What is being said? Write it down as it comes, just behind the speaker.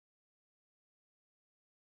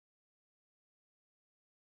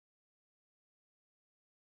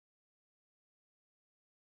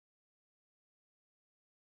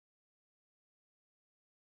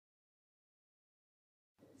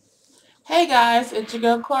Hey guys, it's your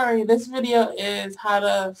girl Cory. This video is how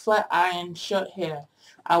to flat iron short hair.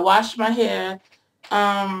 I washed my hair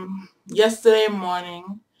yesterday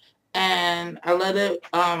morning and I let it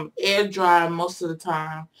air dry most of the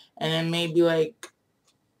time, and then maybe like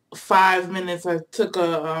 5 minutes I took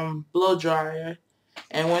a blow dryer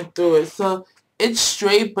and went through it. So it's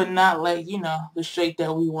straight, but not like, the straight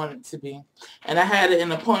that we want it to be. And I had it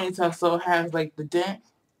in a ponytail, so it has like the dent,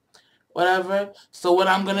 whatever. So what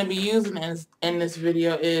I'm going to be using in this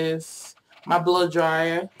video is my blow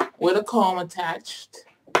dryer with a comb attached.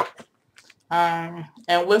 And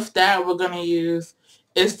with that, we're going to use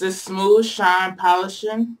is the Smooth Shine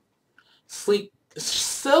Polishing Sleek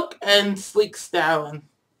Silk and Sleek Styling.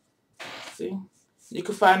 See? You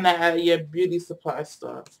can find that at your beauty supply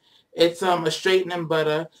store. It's a straightening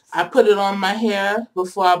butter. I put it on my hair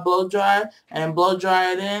before I blow dry and blow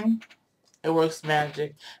dry it in. It works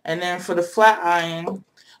magic. And then for the flat iron,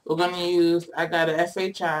 we're going to use, I got a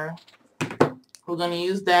FHI. We're going to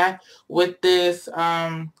use that with this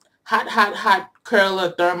hot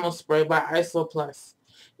curler thermal spray by Iso Plus.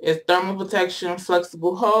 It's thermal protection,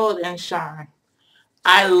 flexible hold, and shine.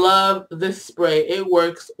 I love this spray. It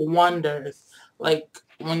works wonders. Like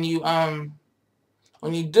when you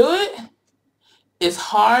do it, it's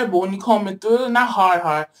hard, but when you comb it through, not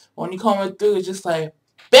hard. When you comb it through, it's just like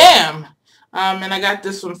bam. And I got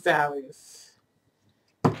this from Sally's.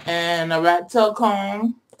 And a rat tail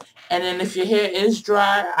comb. And then if your hair is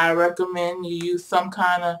dry, I recommend you use some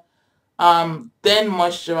kind of thin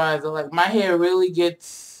moisturizer. Like my hair really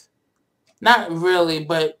gets, not really,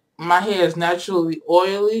 but my hair is naturally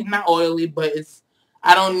oily. Not oily, but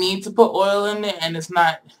I don't need to put oil in it, and it's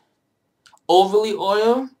not overly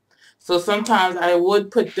oil. So sometimes I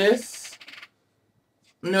would put this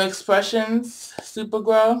New Expressions Super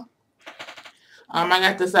Grow. I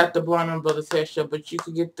got this at the Barnum Brothers Hair Show, but you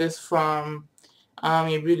could get this from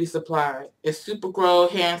your beauty supply. It's Super Grow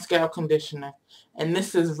Hair and Scalp Conditioner. And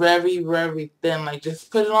this is very, very thin. Like,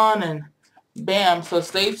 just put it on and bam. So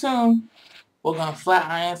stay tuned. We're going to flat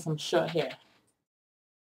iron some short hair.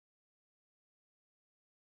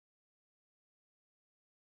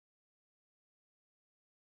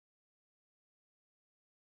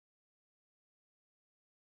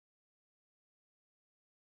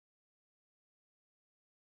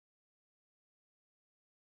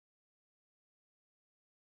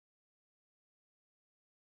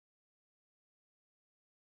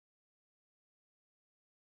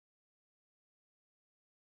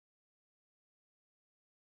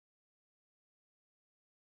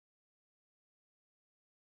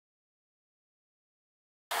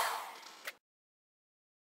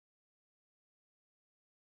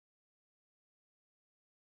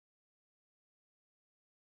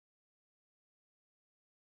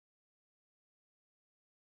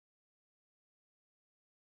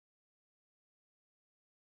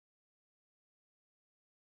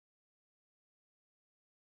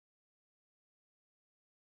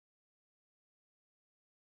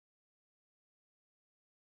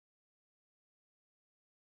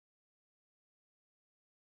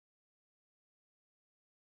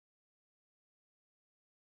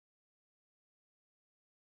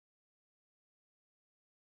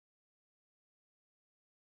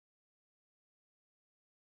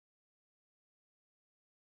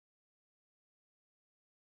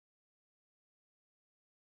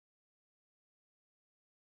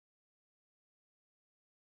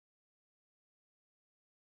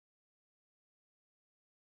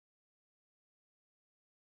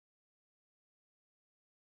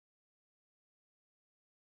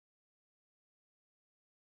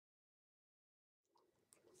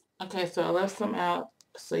 Okay, so I left some out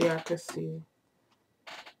so y'all can see.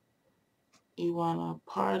 You want to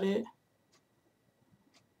part it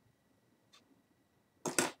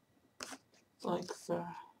like so.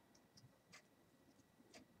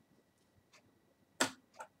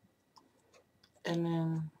 And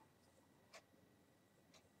then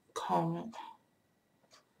comb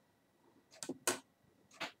it.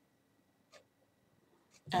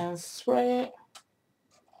 And spray it.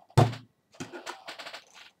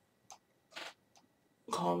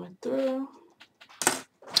 Comb it through.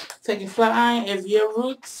 Take a flat iron. If your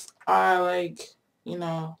roots are like,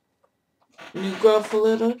 new growth a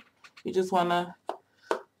little, you just want to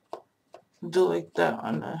do like that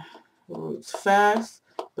on the roots fast,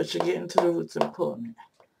 but you're getting to the roots and pulling it.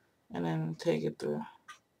 And then take it through.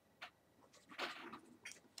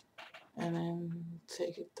 And then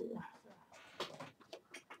take it through.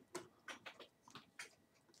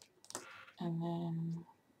 And then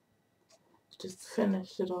just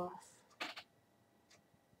finish it off.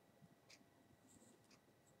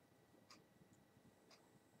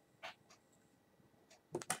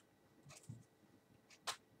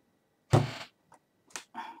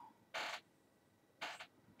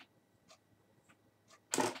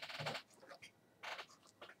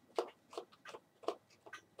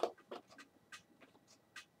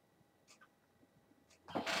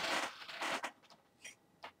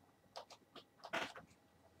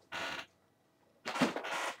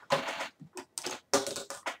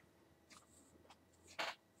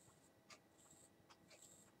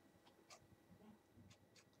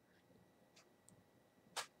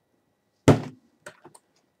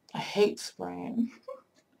 hate spraying.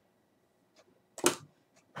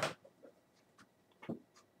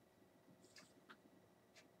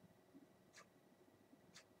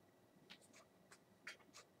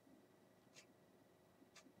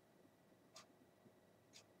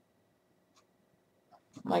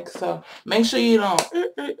 Like so. Make sure you don't,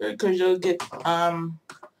 because you'll get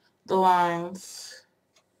the lines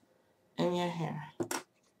in your hair.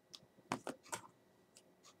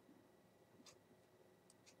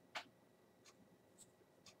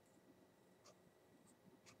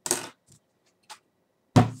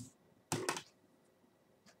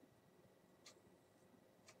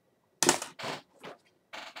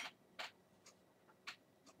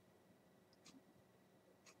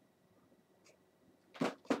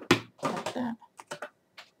 Like that.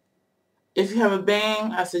 If you have a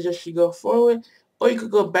bang, I suggest you go forward, or you could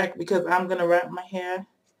go back because I'm going to wrap my hair.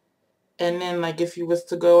 And then, like, if you was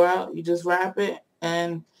to go out, you just wrap it,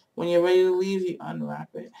 and when you're ready to leave, you unwrap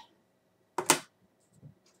it.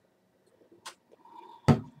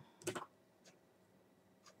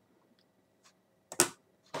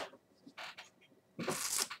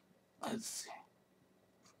 Let's see.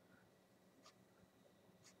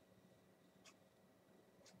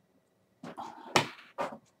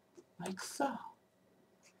 Like so.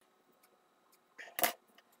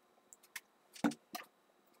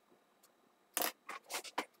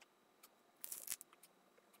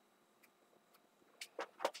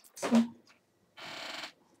 See?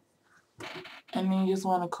 And then you just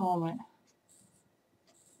want to comb it.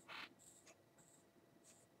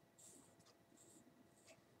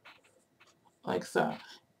 Like so.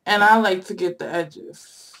 And I like to get the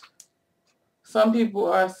edges. Some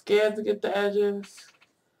people are scared to get the edges,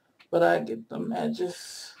 but I get them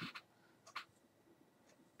edges.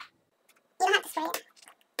 You don't have to spray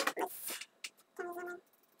it.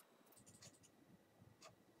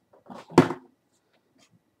 Okay.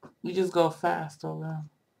 You just go fast over them.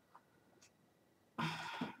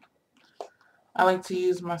 I like to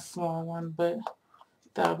use my small one, but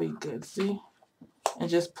that'll be good. See? And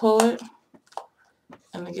just pull it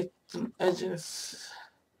and to get the edges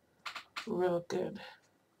real good.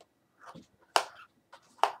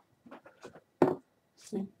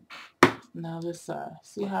 See? Now this side.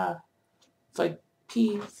 See how it's like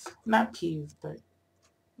peas? Not peas, but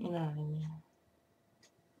you know what I mean.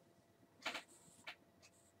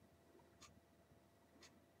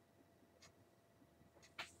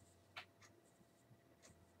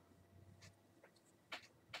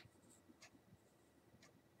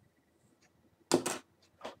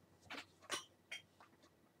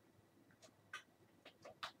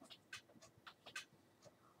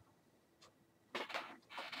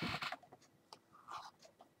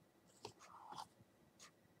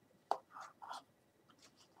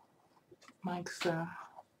 Like so.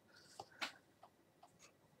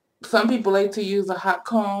 Some people like to use a hot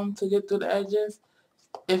comb to get through the edges.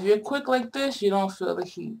 If you're quick like this, you don't feel the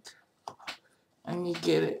heat. And you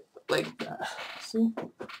get it like that. See?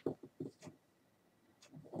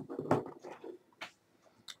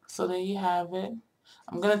 So there you have it.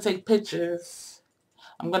 I'm going to take pictures.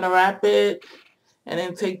 I'm going to wrap it and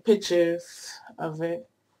then take pictures of it.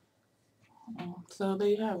 So there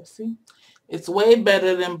you have it. See? It's way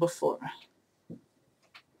better than before.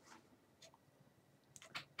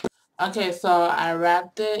 Okay, so I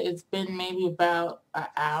wrapped it. It's been maybe about an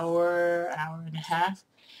hour, hour and a half.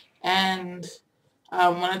 And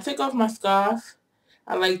when I take off my scarf,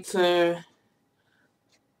 I like to,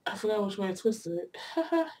 I forgot which way I twisted it.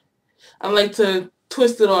 I like to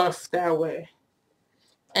twist it off that way.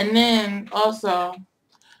 And then also,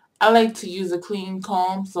 I like to use a clean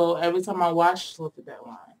comb. So every time I wash, look at that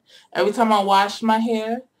line. Every time I wash my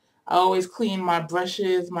hair, I always clean my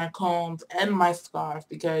brushes, my combs, and my scarf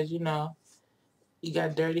because, you know, you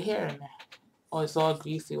got dirty hair in there. Or it's all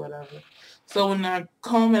greasy, whatever. So when I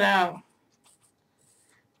comb it out,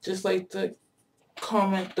 just like to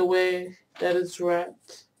comb it the way that it's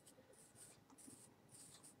wrapped.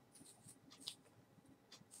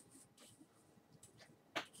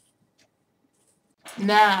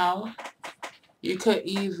 Now, you could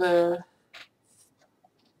either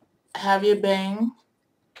have your bang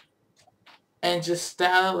and just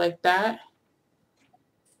style it like that,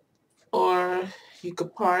 or you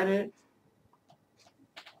could part it.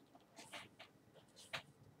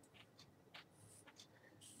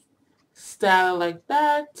 Style it like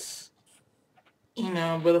that, you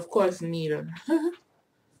know, but of course neater.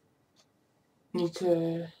 You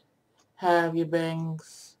could have your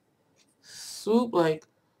bangs swoop, like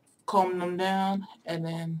comb them down and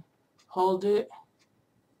then hold it.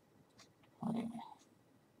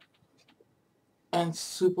 and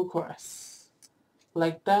super coarse.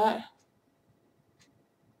 Like that.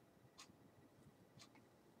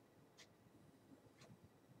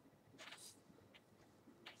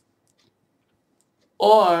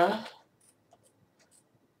 Or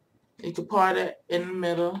you can part it in the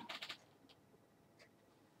middle.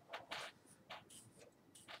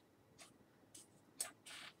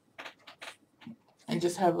 And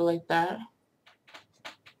just have it like that.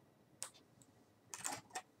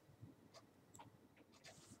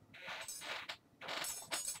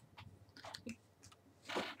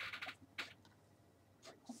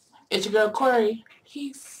 It's your girl Cory.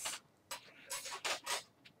 Peace.